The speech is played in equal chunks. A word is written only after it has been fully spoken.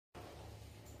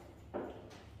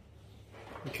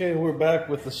Okay, we're back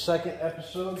with the second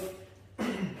episode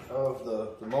of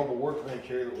the mobile workbench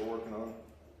here that we're working on.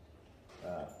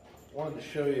 Wanted to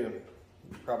show you,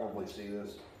 you probably see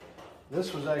this.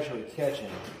 This was actually catching.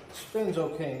 It spins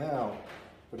okay now,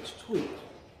 but it's tweaked.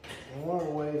 And one of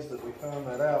the ways that we found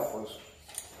that out was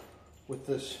with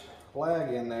this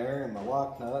lag in there and the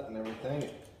lock nut and everything,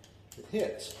 it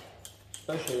hits,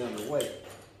 especially under weight.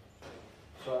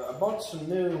 So I bought some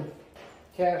new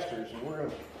casters and we're going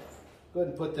to go ahead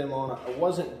and put them on. I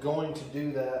wasn't going to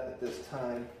do that at this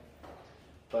time,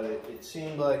 but it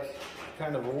seemed like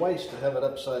kind of a waste to have it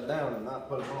upside down and not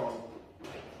put them on.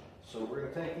 So we're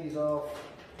going to take these off.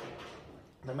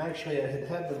 I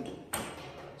had them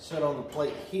set on the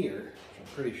plate here, which I'm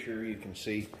pretty sure you can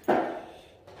see.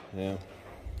 Yeah,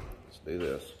 let's do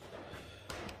this.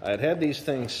 I had these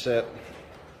things set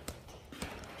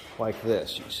like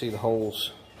this. You can see the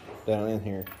holes down in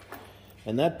here.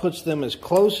 And that puts them as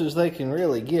close as they can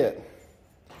really get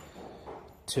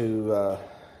to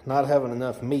not having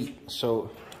enough meat.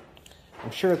 So I'm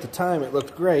sure at the time it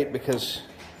looked great because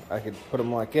I could put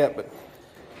them like that, but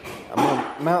I'm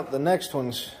going to mount the next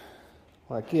ones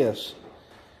like this.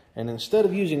 And instead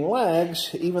of using lags,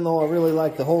 even though I really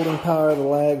like the holding power of the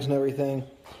lags and everything,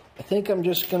 I think I'm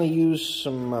just going to use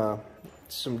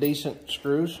some decent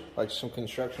screws, like some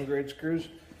construction grade screws.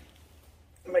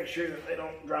 Make sure that they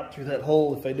don't drop through that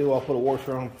hole. If they do, I'll put a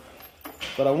washer on them.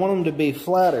 But I want them to be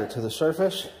flatter to the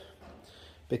surface,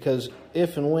 because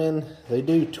if and when they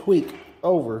do tweak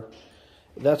over,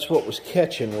 that's what was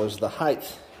catching, was the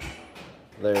height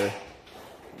there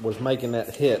was making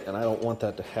that hit, and I don't want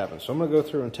that to happen. So I'm going to go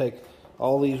through and take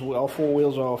all four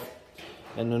wheels off,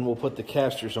 and then we'll put the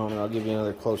casters on, and I'll give you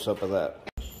another close-up of that.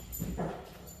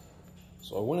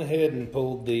 So I went ahead and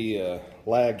pulled the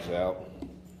lags out.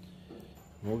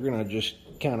 We're going to just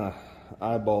kind of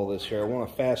eyeball this here. I want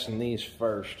to fasten these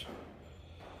first.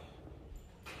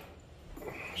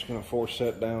 Just going to force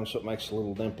that down so it makes a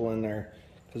little dimple in there,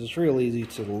 because it's real easy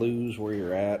to lose where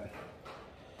you're at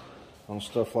on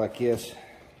stuff like this.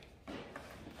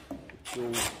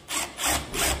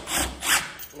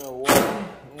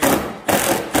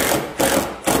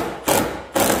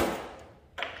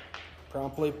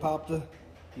 Promptly popped the,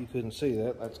 you couldn't see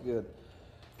that, that's good.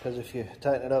 Because if you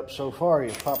tighten it up so far, you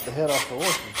pop the head off the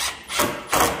washer.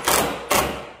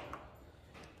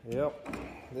 Yep,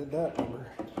 did that number.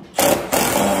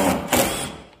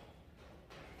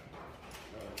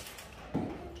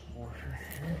 Washer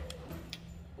here.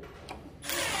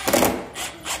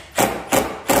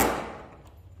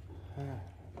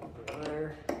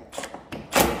 There.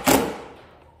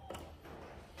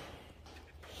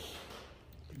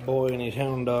 Boy and his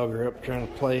hound dog are up trying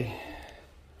to play.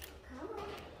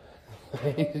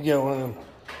 He's got one of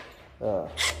them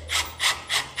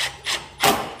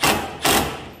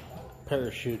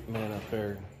parachute men up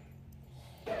there.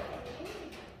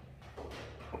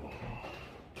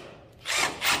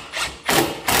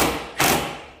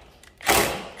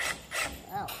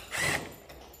 Ow.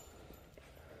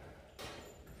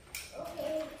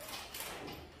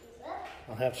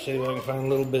 I'll have to see if I can find a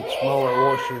little bit smaller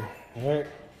washer. All right.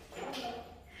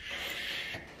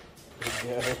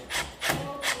 Good guy.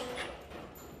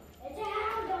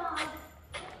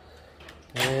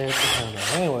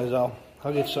 Anyways, I'll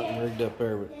get something rigged up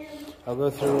there, but I'll go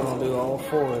through and I'll do all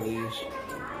four of these,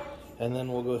 and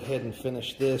then we'll go ahead and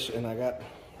finish this. And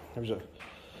there's a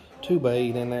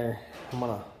 2x8 in there. I'm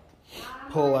gonna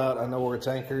pull out. I know where it's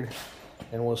anchored,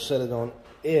 and we'll set it on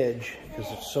edge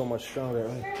because it's so much stronger.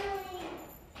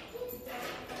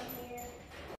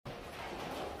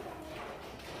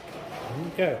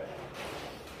 Okay.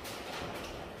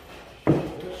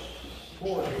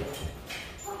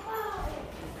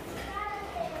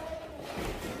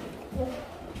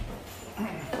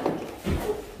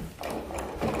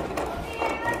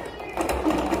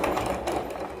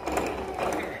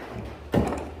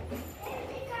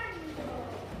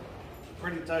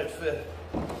 Pretty tight fit.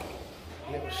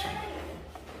 And it was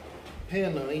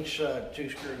pinned on each side, 2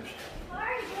 screws.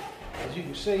 As you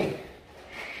can see,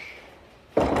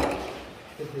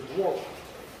 it has warped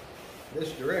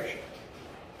this direction.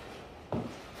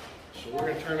 So we're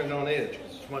going to turn it on edge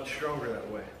because it's much stronger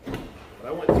that way. But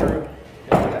I went through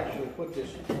and actually put this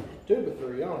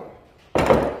 2x3 on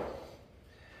it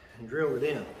and drilled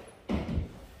it in.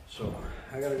 So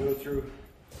I got to go through,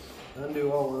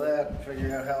 undo all of that and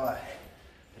figure out how I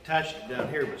attached it down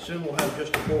here. But soon we'll have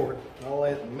just a board. I'll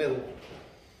lay it in the middle,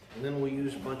 and then we'll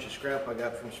use a bunch of scrap I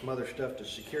got from some other stuff to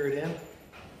secure it in.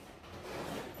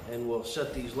 And we'll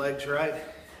set these legs right up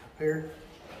here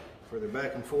for their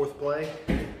back and forth play.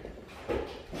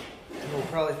 And we'll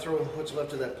probably throw what's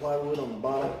left of that plywood on the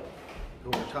bottom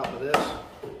over top of this,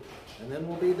 and then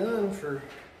we'll be done for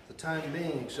the time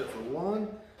being, except for one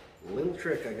little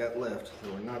trick I got left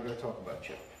that we're not going to talk about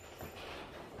yet.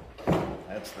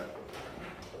 That's that.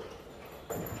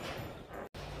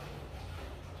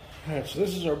 Alright, so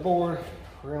this is our board.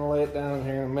 We're going to lay it down in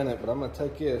here in a minute, but I'm going to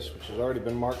take this, which has already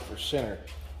been marked for center.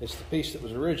 It's the piece that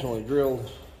was originally drilled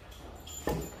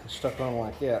and stuck on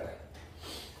like that.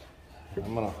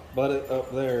 I'm going to butt it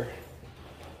up there,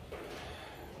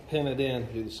 pin it in,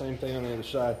 do the same thing on the other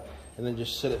side, and then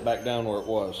just sit it back down where it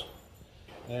was.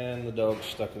 And the dog's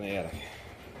stuck in the attic.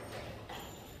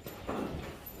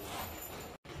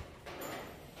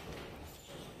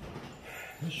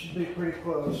 This should be pretty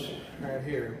close right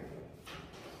here.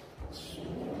 It's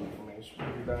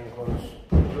pretty darn close.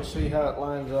 We'll see how it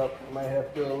lines up. I might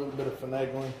have to do a little bit of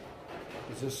finagling,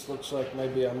 because this looks like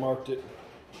maybe I marked it.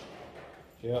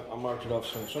 Yep, I marked it off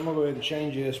center. So I'm going to go ahead and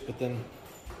change this, but then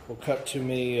we'll cut to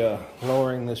me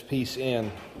lowering this piece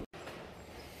in.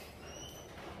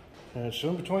 And so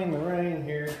in between the rain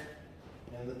here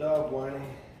and the dog whining,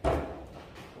 we're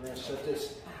going to set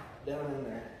this down in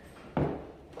there.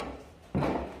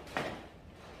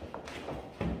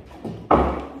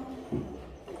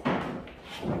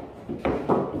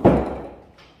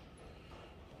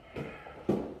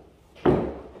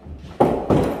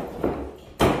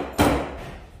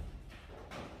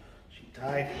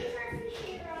 Tight.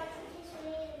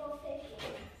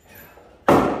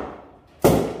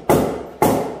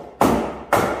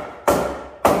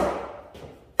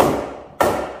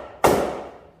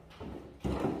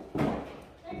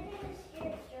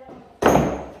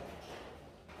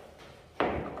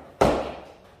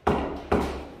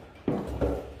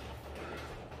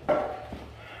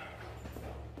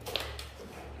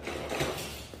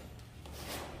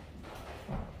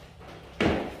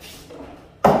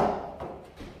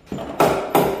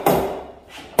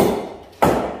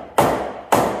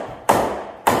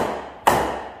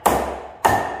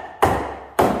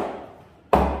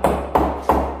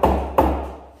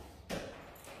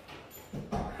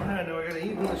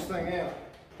 Even this thing out,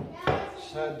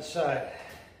 side to side.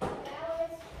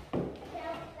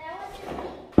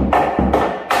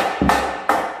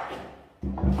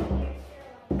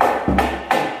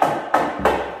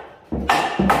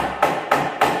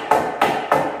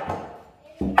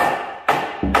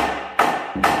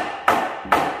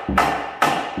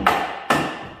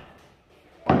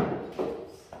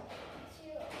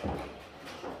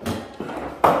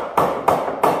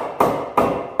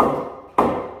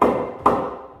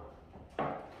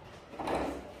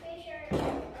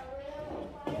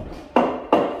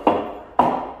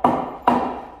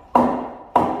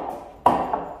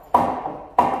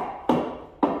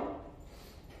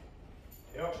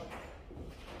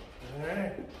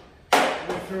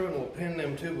 Through and we'll pin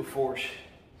them two before,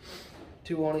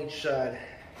 two on each side.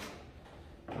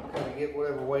 I'm going to get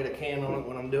whatever weight I can on it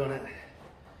when I'm doing it.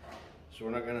 So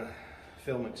we're not going to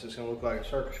film it because it's going to look like a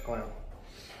circus clown.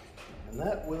 And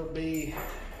that will be,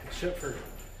 except for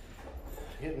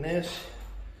getting this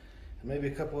and maybe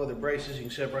a couple other braces, you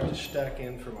can separate the stack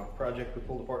in from a project we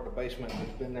pulled apart in the basement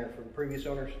that's been there for the previous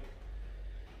owners.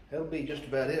 That'll be just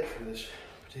about it for this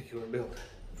particular build.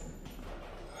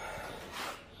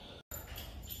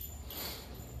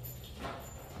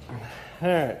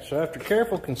 Alright, so after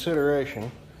careful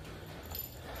consideration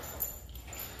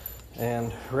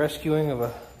and rescuing of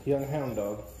a young hound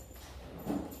dog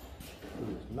who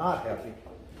is not happy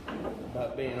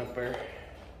about being up there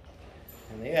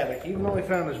in the attic, even though he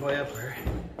found his way up there,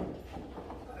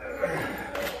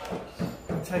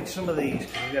 I'll take some of these,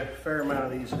 because we've got a fair amount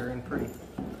of these that are in pretty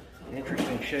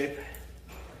interesting shape.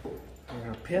 I'm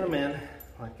going to pin them in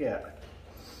like that,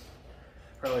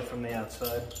 probably from the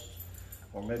outside.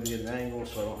 Or maybe at an angle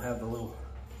so I don't have the little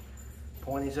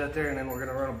pointies out there, and then we're going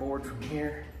to run a board from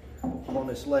here on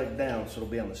this leg down so it'll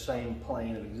be on the same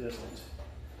plane of existence.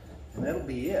 And that'll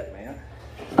be it, man.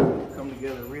 It'll come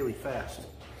together really fast.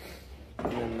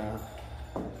 And then,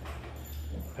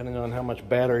 depending on how much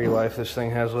battery life this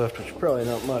thing has left, which is probably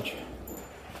not much,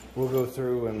 we'll go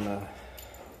through and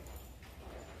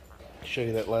show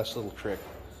you that last little trick.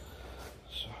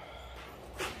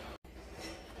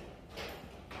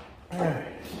 Alright,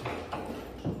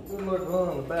 good luck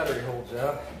on the battery holds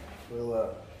out.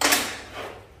 We'll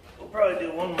probably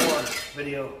do one more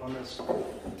video on this.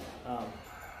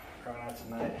 Probably not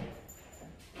tonight.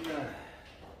 Yeah.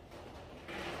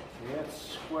 See that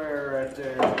square right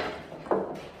there,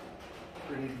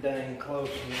 pretty dang close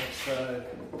on that side.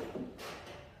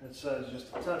 That side's just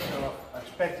a touch off. I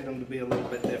expected them to be a little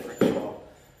bit different, so I'll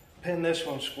pin this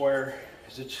one square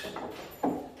because it's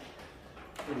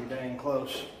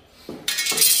close. And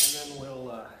then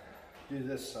we'll do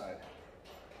this side.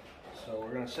 So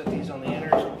we're going to set these on the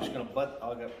inners. I'm just going to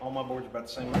I'll get all my boards about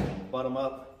the same length, butt them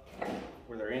up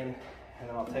where they're in, and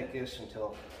then I'll take this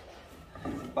until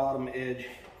the bottom edge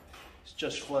is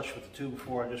just flush with the 2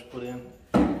 before I just put in,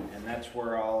 and that's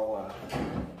where I'll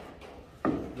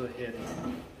go ahead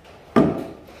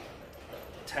and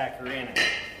tack her in it.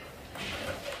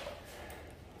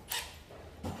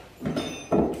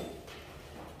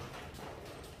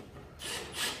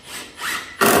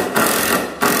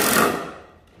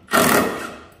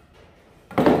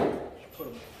 Put a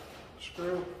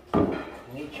screw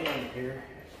in each end here.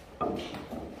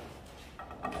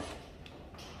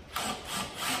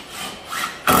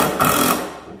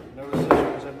 Notice this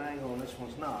one's at an angle and this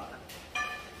one's not.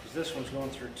 Because this one's going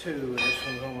through 2 and this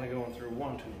one's only going through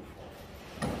 1 2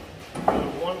 before.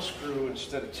 Put 1 screw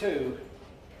instead of 2.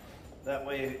 That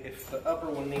way, if the upper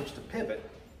one needs to pivot,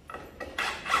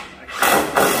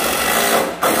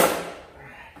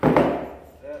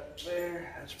 that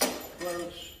there, that's pretty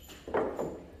close.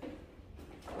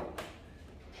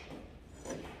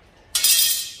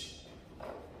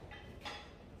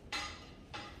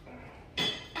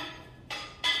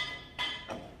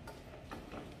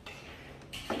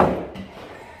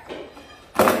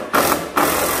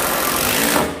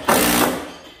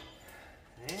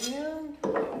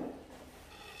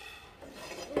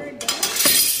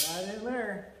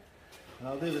 And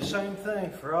I'll do the same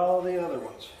thing for all the other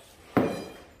ones.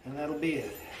 And that'll be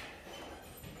it.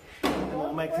 And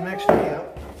we'll make the next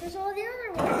video. There's all the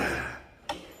other ones.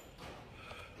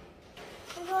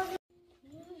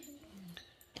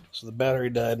 So the battery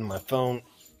died in my phone.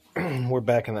 We're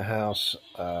back in the house,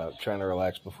 trying to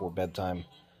relax before bedtime.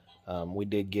 We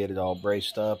did get it all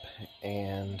braced up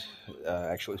and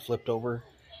actually flipped over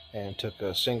and took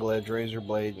a single edge razor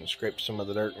blade and scraped some of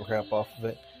the dirt and crap off of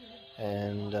it.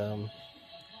 And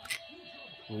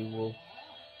we will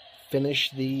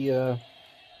finish the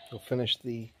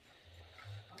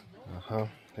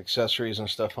accessories and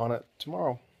stuff on it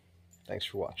tomorrow. Thanks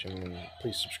for watching, and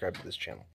please subscribe to this channel.